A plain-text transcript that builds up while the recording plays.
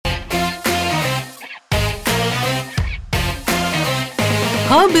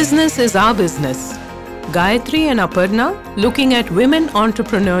business is our business. Gayatri and Aparna looking at women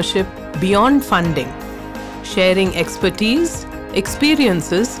entrepreneurship beyond funding, sharing expertise,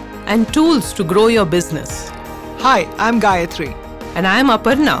 experiences, and tools to grow your business. Hi, I'm Gayatri. And I'm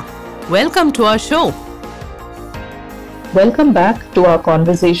Aparna. Welcome to our show. Welcome back to our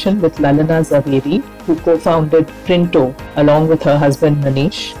conversation with Lalana Zaveri, who co-founded Printo along with her husband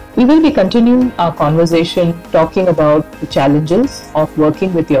Manish. We will be continuing our conversation talking about the challenges of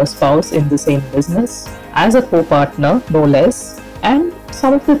working with your spouse in the same business, as a co-partner, no less, and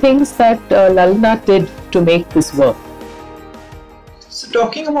some of the things that Lalana did to make this work. So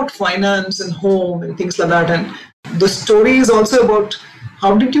talking about finance and home and things like that, and the story is also about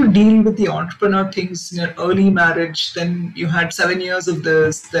how did you deal with the entrepreneur things in your early marriage? Then you had 7 years of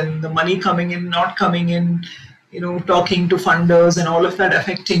this, then the money coming in, not coming in, talking to funders and all of that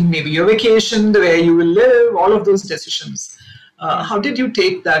affecting maybe your vacation, the way you will live, all of those decisions. How did you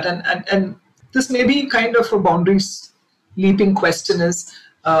take that? And this may be kind of a boundaries leaping question is,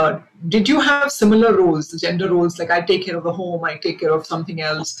 did you have similar roles, gender roles, like I take care of the home, I take care of something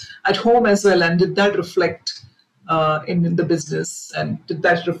else at home as well, and did that reflect in the business, and did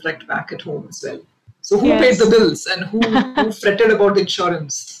that reflect back at home as well? So who paid the bills and who fretted about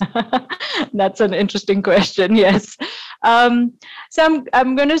insurance? That's an interesting question. Yes. So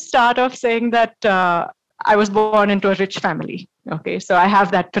I'm going to start off saying that I was born into a rich family. Okay, so I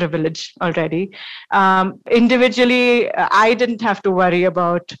have that privilege already. Individually, I didn't have to worry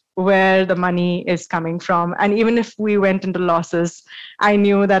about where the money is coming from. And even if we went into losses, I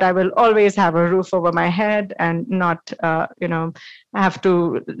knew that I will always have a roof over my head and not, have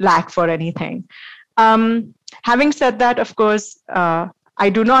to lack for anything. Having said that, of course, I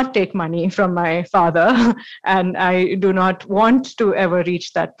do not take money from my father, and I do not want to ever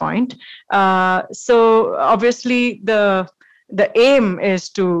reach that point. So obviously, the aim is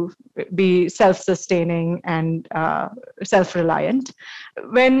to be self-sustaining and self-reliant.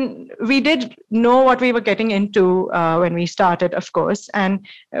 When we did know what we were getting into when we started, of course, and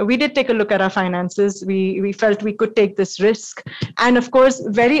we did take a look at our finances, we felt we could take this risk. And of course,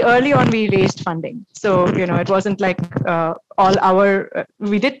 very early on, we raised funding. So, it wasn't like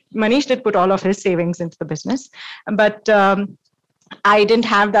Manish did put all of his savings into the business, but I didn't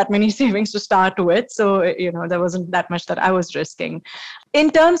have that many savings to start with. So, there wasn't that much that I was risking.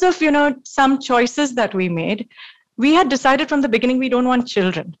 In terms of, some choices that we made, we had decided from the beginning we don't want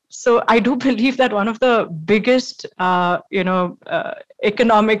children. So I do believe that one of the biggest,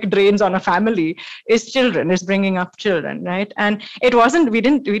 economic drains on a family is bringing up children, right? And it wasn't, we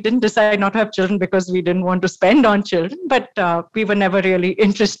didn't decide not to have children because we didn't want to spend on children, but we were never really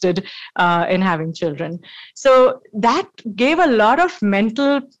interested in having children. So that gave a lot of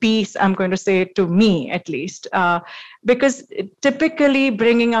mental peace, I'm going to say, to me at least, because typically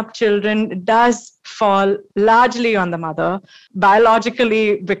bringing up children does fall largely on the mother,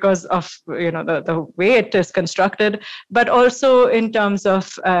 biologically because of the way it is constructed, but also in terms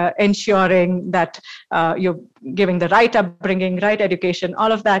of ensuring that you're giving the right upbringing, right education,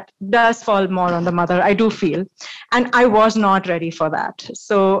 all of that does fall more on the mother, I do feel. And I was not ready for that.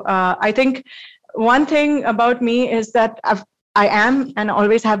 So I think one thing about me is that I am and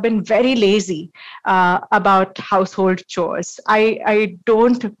always have been very lazy about household chores. I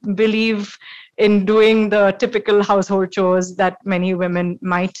don't believe in doing the typical household chores that many women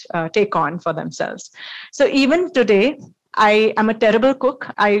might take on for themselves. So even today, I am a terrible cook.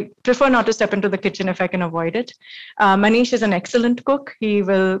 I prefer not to step into the kitchen if I can avoid it. Manish is an excellent cook. He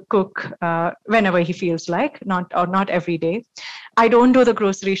will cook whenever he feels like, not every day. I don't do the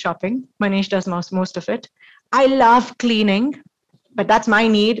grocery shopping. Manish does most of it. I love cleaning, but that's my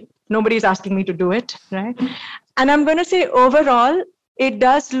need. Nobody's asking me to do it, right? And I'm going to say overall, it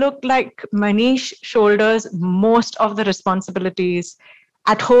does look like Manish shoulders most of the responsibilities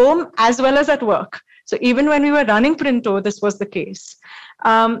at home as well as at work. So even when we were running Printo, this was the case.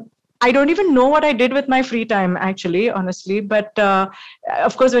 I don't even know what I did with my free time, actually, honestly. But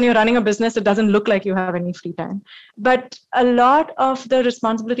of course, when you're running a business, it doesn't look like you have any free time. But a lot of the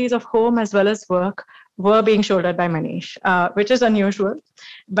responsibilities of home as well as work were being shouldered by Manish, which is unusual,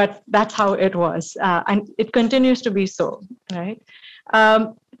 but that's how it was. And it continues to be so, right?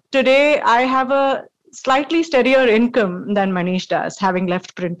 Today, I have a slightly steadier income than Manish does, having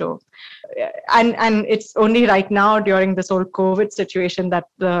left Printo. And it's only right now during this whole COVID situation that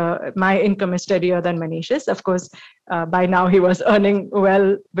my income is steadier than Manish's. Of course, by now he was earning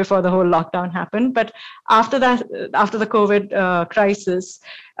well before the whole lockdown happened. But after the COVID crisis,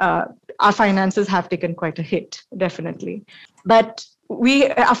 our finances have taken quite a hit, definitely. But we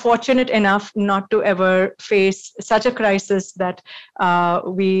are fortunate enough not to ever face such a crisis that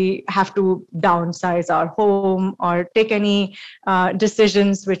we have to downsize our home or take any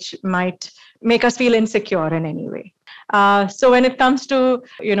decisions which might make us feel insecure in any way. So when it comes to,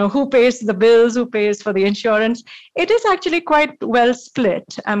 who pays the bills, who pays for the insurance, it is actually quite well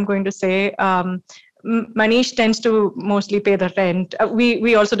split, I'm going to say. Manish tends to mostly pay the rent.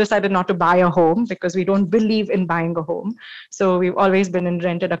 We also decided not to buy a home because we don't believe in buying a home. So we've always been in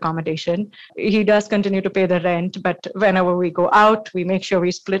rented accommodation. He does continue to pay the rent, but whenever we go out, we make sure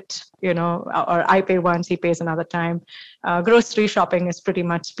we split, or I pay once, he pays another time. Grocery shopping is pretty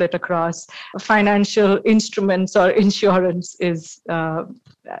much split across. Financial instruments or insurance is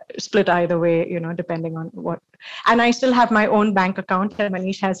split either way, depending on what. And I still have my own bank account and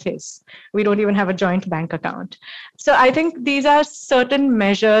Manish has his. We don't even have a joint bank account. So I think these are certain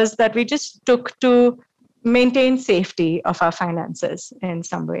measures that we just took to maintain safety of our finances in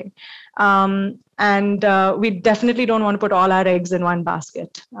some way. And we definitely don't want to put all our eggs in one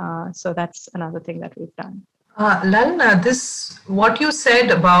basket. So that's another thing that we've done. Lalana, what you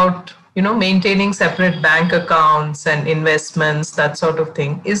said about maintaining separate bank accounts and investments, that sort of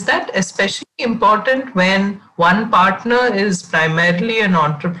thing, is that especially important when one partner is primarily an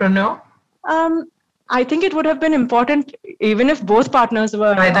entrepreneur? I think it would have been important even if both partners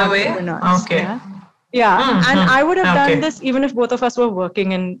were entrepreneurs. Okay. Yeah. And I would have done this even if both of us were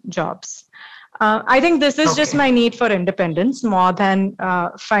working in jobs. I think this is just my need for independence more than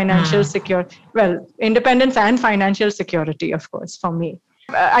financial security. Well, independence and financial security, of course, for me.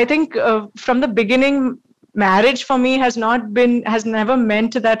 I think from the beginning, marriage for me has never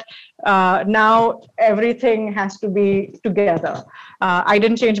meant that now everything has to be together. I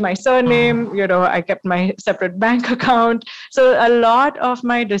didn't change my surname, I kept my separate bank account. So a lot of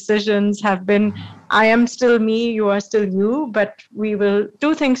my decisions have been, I am still me, you are still you, but we will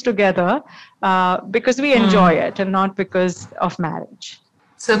do things together because we enjoy it and not because of marriage.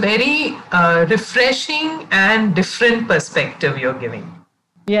 It's a very refreshing and different perspective you're giving.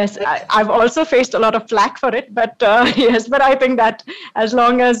 Yes, I've also faced a lot of flack for it, but yes, but I think that as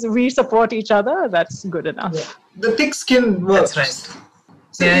long as we support each other, that's good enough. Yeah. The thick skin works. That's right.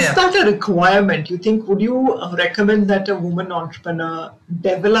 So is that a requirement? You think, would you recommend that a woman entrepreneur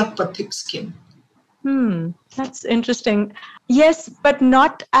develop a thick skin? That's interesting. Yes, but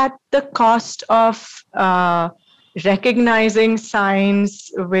not at the cost of recognizing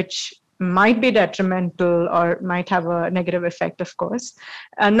signs which might be detrimental or might have a negative effect, of course.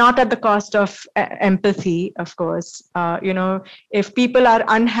 Not at the cost of empathy, of course. If people are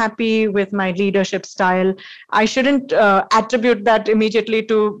unhappy with my leadership style, I shouldn't attribute that immediately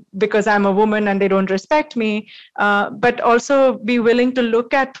to because I'm a woman and they don't respect me, but also be willing to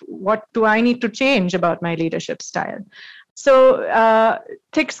look at what do I need to change about my leadership style. So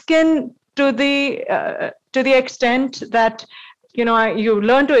thick skin to the extent that you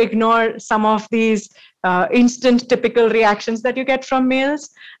learn to ignore some of these instant typical reactions that you get from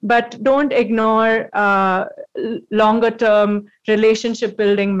males, but don't ignore longer term relationship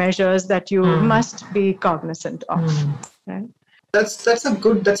building measures that you must be cognizant of. Right? That's a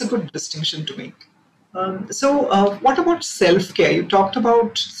good distinction to make. So what about self-care? You talked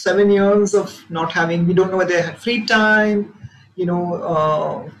about 7 years of not having, we don't know whether they had free time,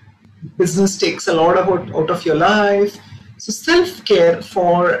 business takes a lot out of your life. So self-care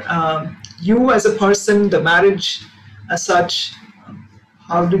for you as a person, the marriage as such,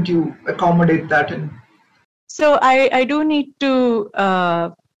 how did you accommodate that? So I do need to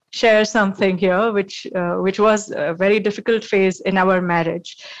share something here, which was a very difficult phase in our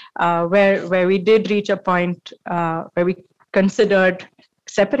marriage, where we did reach a point where we considered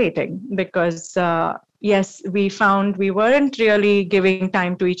separating because yes, we found we weren't really giving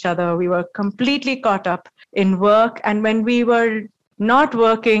time to each other. We were completely caught up in work. And when we were not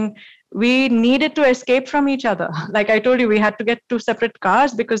working, we needed to escape from each other. Like I told you, we had to get 2 separate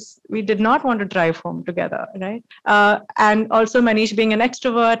cars because we did not want to drive home together, right? And also Manish being an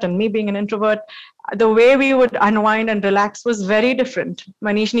extrovert and me being an introvert, the way we would unwind and relax was very different.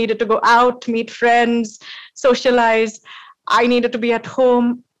 Manish needed to go out, meet friends, socialize. I needed to be at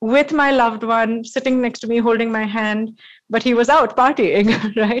home with my loved one, sitting next to me, holding my hand, but he was out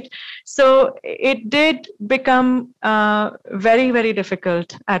partying, right? So it did become very, very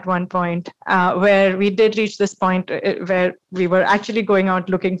difficult at one point, where we did reach this point where we were actually going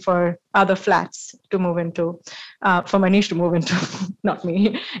out looking for other flats to move into, for Manish to move into, not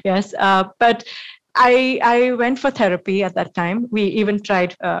me, yes. But I went for therapy at that time. We even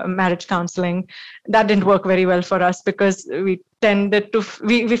tried marriage counseling. That didn't work very well for us because we tended to,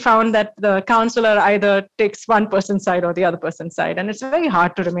 we found that the counselor either takes one person's side or the other person's side. And it's very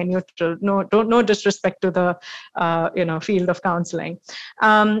hard to remain neutral. No disrespect to the, field of counseling.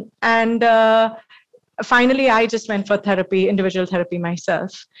 Finally, I just went for therapy, individual therapy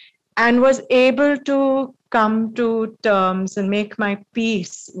myself, and was able to come to terms and make my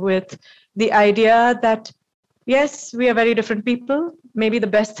peace with the idea that, yes, we are very different people. Maybe the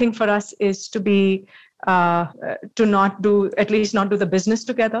best thing for us is to be, at least not do the business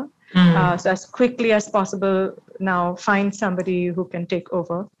together. So as quickly as possible now find somebody who can take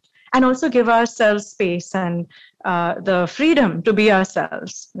over, and also give ourselves space and the freedom to be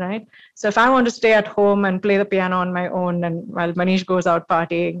ourselves, right? So if I want to stay at home and play the piano on my own, and while Manish goes out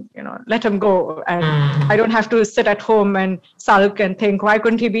partying, let him go. And I don't have to sit at home and sulk and think, why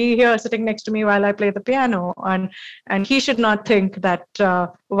couldn't he be here sitting next to me while I play the piano? And he should not think that,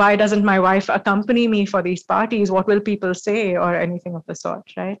 why doesn't my wife accompany me for these parties? What will people say? Or anything of the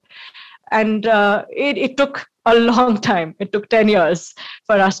sort, right? And it took a long time. It took 10 years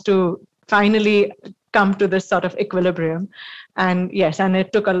for us to finally come to this sort of equilibrium. And yes, and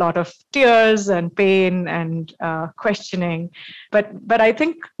it took a lot of tears and pain and questioning. But I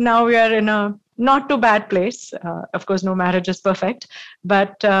think now we are in a not too bad place. Of course, no marriage is perfect,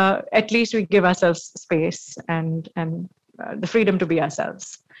 but at least we give ourselves space and the freedom to be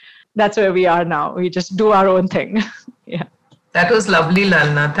ourselves. That's where we are now. We just do our own thing. Yeah. That was lovely,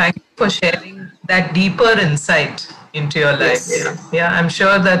 Lalana. Thank you for sharing that deeper insight into your life. Yes. Yeah, I'm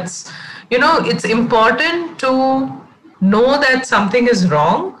sure that's, it's important to know that something is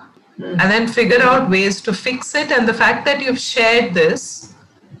wrong and then figure out ways to fix it. And the fact that you've shared this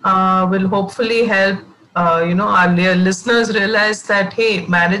will hopefully help, our listeners realize that, hey,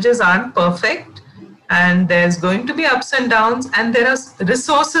 marriages aren't perfect and there's going to be ups and downs, and there are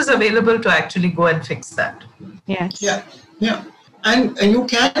resources available to actually go and fix that. Yes. Yeah. And you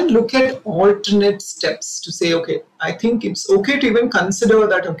can look at alternate steps to say, okay, I think it's okay to even consider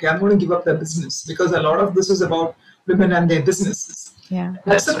that, okay, I'm going to give up the business, because a lot of this is about women and their businesses. Yeah.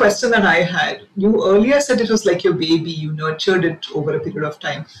 That's the question that I had. You earlier said it was like your baby, you nurtured it over a period of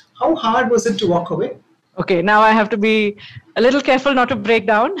time. How hard was it to walk away? Okay, now I have to be a little careful not to break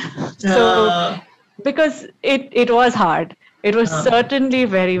down. Because it was hard. It was certainly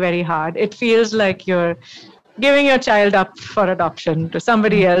very, very hard. It feels like you're giving your child up for adoption to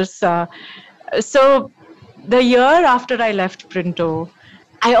somebody else. So the year after I left Printo,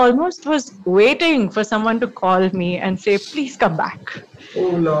 I almost was waiting for someone to call me and say, please come back. Oh,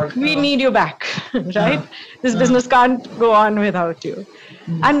 Lord. We need you back, right? This business can't go on without you.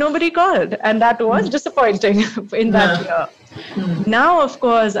 And nobody called. And that was disappointing in that year. Now, of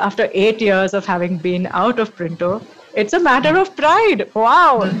course, after 8 years of having been out of Printo, it's a matter of pride.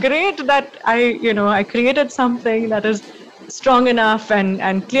 Wow, great that I created something that is strong enough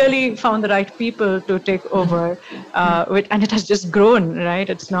and clearly found the right people to take over, and it has just grown, right?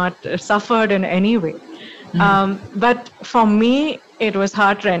 It's not suffered in any way. But for me, it was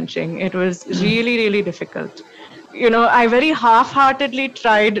heart-wrenching. It was really, really difficult. I very half-heartedly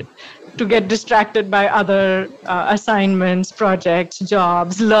tried to get distracted by other assignments, projects,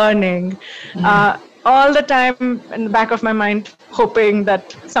 jobs, learning. All the time in the back of my mind, hoping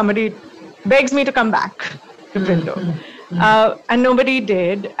that somebody begs me to come back to Printo. And nobody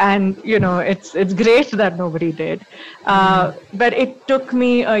did. And, it's great that nobody did. But it took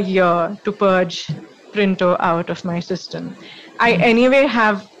me a year to purge Printo out of my system. I anyway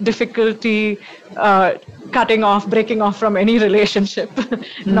have difficulty breaking off from any relationship,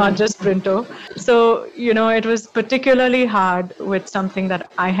 not just Printo. So, it was particularly hard with something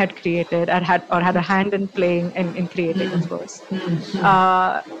that I had created, had a hand in playing and in creating, of course.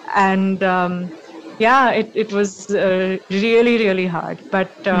 It was really, really hard.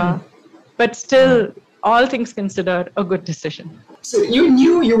 But still, all things considered, a good decision. So you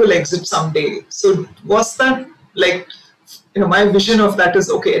knew you will exit someday. So was that like, my vision of that is,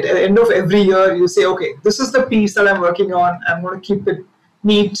 okay, at the end of every year, you say, okay, this is the piece that I'm working on. I'm going to keep it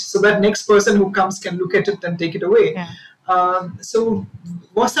neat so that next person who comes can look at it and take it away. Yeah. So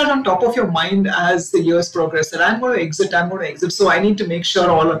was that on top of your mind as the years progressed? That I'm going to exit. So I need to make sure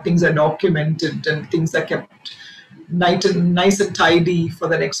all of things are documented and things are kept nice and tidy for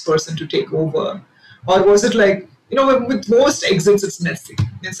the next person to take over. Or was it like, with most exits, it's messy. In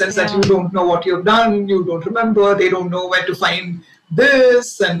the sense that you don't know what you've done, you don't remember, they don't know where to find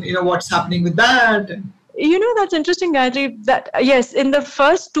this, and what's happening with that. And That's interesting, Gayatri. That yes, in the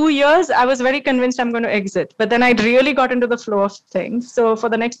first 2 years, I was very convinced I'm going to exit, but then I really got into the flow of things. So for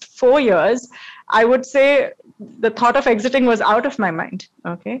the next 4 years, I would say the thought of exiting was out of my mind.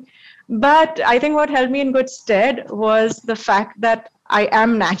 Okay, but I think what held me in good stead was the fact that I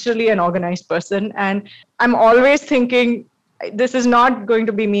am naturally an organized person, and I'm always thinking, this is not going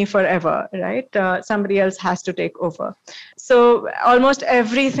to be me forever, right? Somebody else has to take over. So almost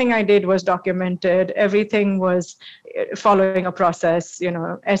everything I did was documented. Everything was following a process,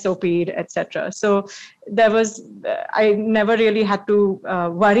 SOP'd, etc. So I never really had to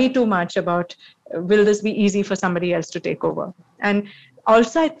worry too much about, will this be easy for somebody else to take over? And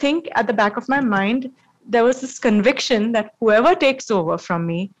also, I think at the back of my mind, there was this conviction that whoever takes over from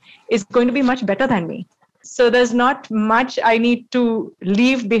me is going to be much better than me. So there's not much I need to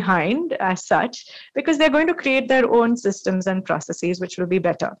leave behind as such, because they're going to create their own systems and processes, which will be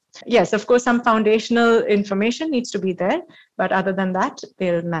better. Yes, of course, some foundational information needs to be there, but other than that,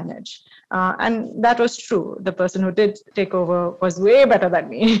 they'll manage. And that was true. The person who did take over was way better than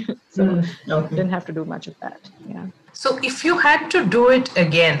me. So didn't have to do much of that. Yeah. So if you had to do it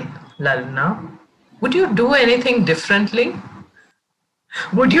again, Lalana, would you do anything differently?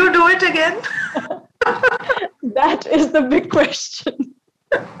 Would you do it again? That is the big question.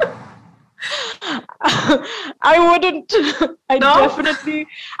 I wouldn't.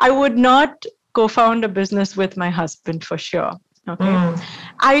 I would not co-found a business with my husband for sure. Okay.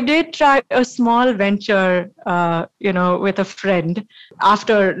 I did try a small venture, with a friend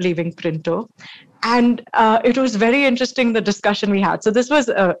after leaving Printo. And it was very interesting, the discussion we had. So this was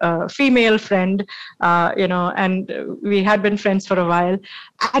a female friend, and we had been friends for a while.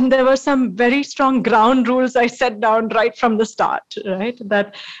 And there were some very strong ground rules I set down right from the start, right?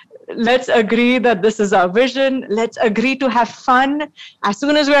 That let's agree that this is our vision. Let's agree to have fun. As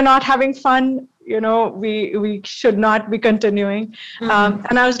soon as we're not having fun, we should not be continuing.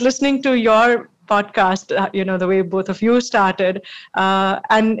 And I was listening to your podcast, the way both of you started,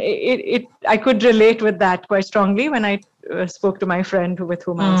 and I could relate with that quite strongly when I spoke to my friend with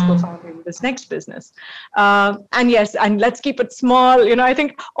whom I was co-founding this next business. And yes, and let's keep it small. I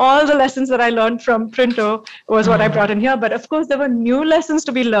think all the lessons that I learned from Printo was what I brought in here. But of course, there were new lessons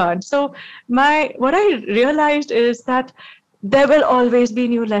to be learned. So what I realized is that there will always be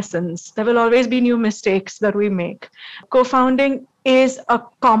new lessons. There will always be new mistakes that we make. Co-founding is a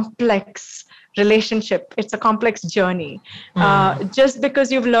complex relationship. It's a complex journey. Just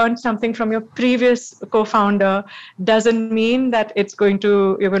because you've learned something from your previous co-founder doesn't mean that you're going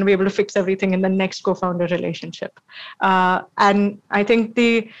to be able to fix everything in the next co-founder relationship. And I think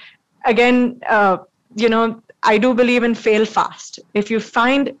I do believe in fail fast. If you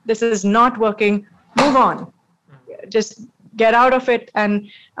find this is not working, move on. Just get out of it and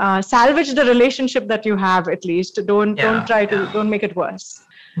salvage the relationship that you have. At least don't make it worse.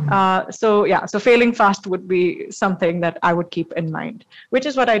 So failing fast would be something that I would keep in mind, which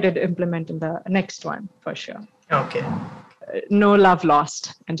is what I did implement in the next one for sure. Okay. No love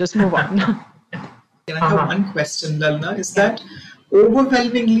lost, and just move on. Can I have one question, Lalana? Is that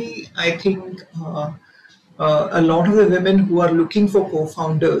overwhelmingly, I think a lot of the women who are looking for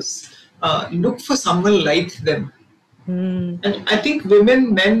co-founders look for someone like them. And I think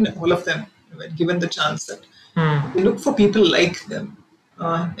women, men, all of them, when given the chance, that they look for people like them.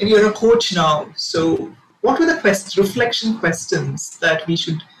 And you're a coach now, so what were the reflection questions that we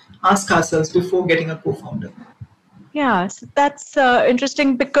should ask ourselves before getting a co-founder? Yeah, so that's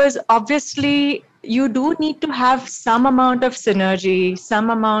interesting, because obviously you do need to have some amount of synergy, some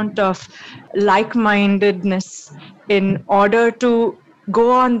amount of like-mindedness in order to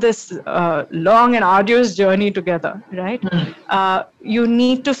go on this long and arduous journey together, right? You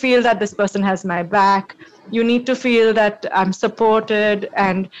need to feel that this person has my back. You need to feel that I'm supported,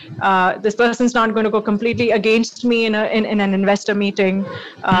 and this person's not going to go completely against me in an investor meeting.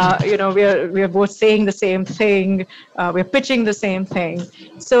 We're both saying the same thing. We're pitching the same thing.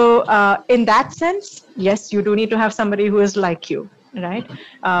 So in that sense, yes, you do need to have somebody who is like you, right?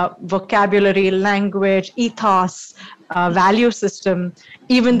 Vocabulary, language, ethos, value system,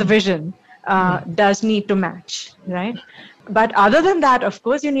 even the vision does need to match, right? But other than that, of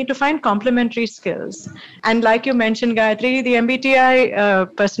course, you need to find complementary skills. And like you mentioned, Gayatri, the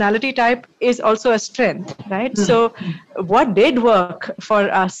MBTI personality type is also a strength, right? So what did work for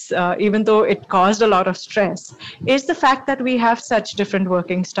us, even though it caused a lot of stress, is the fact that we have such different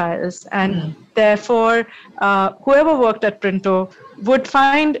working styles. And therefore, whoever worked at Printo would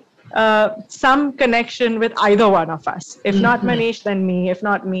find some connection with either one of us. If not Manish, then me. If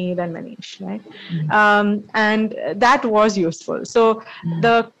not me, then Manish, right? And that was useful. So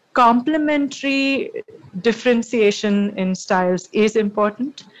the complementary differentiation in styles is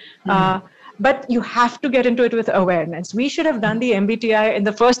important. But you have to get into it with awareness. We should have done the MBTI in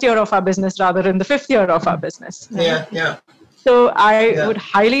the first year of our business rather than the fifth year of our business. Yeah. So I would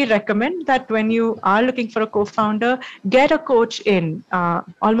highly recommend that when you are looking for a co-founder, get a coach in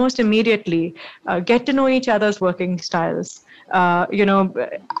almost immediately. Get to know each other's working styles.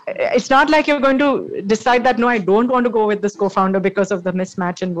 It's not like you're going to decide that, no, I don't want to go with this co-founder because of the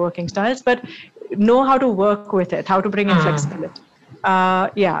mismatch in working styles, but know how to work with it, how to bring in flexibility.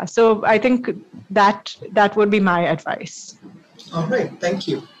 So I think that would be my advice. All right. Thank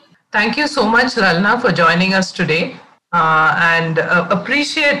you. Thank you so much, Lalana, for joining us today. And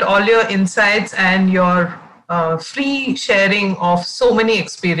appreciate all your insights and your free sharing of so many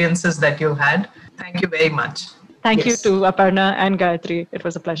experiences that you've had. Thank you very much. Thank you to Aparna and Gayatri. It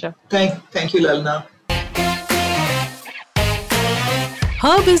was a pleasure. Thank you, Lalana.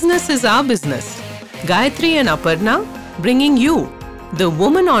 Her business is our business. Gayatri and Aparna bringing you, the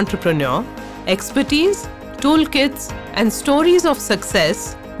woman entrepreneur, expertise, toolkits, and stories of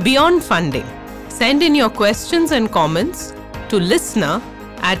success beyond funding. Send in your questions and comments to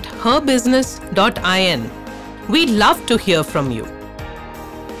listener@herbusiness.in. We'd love to hear from you.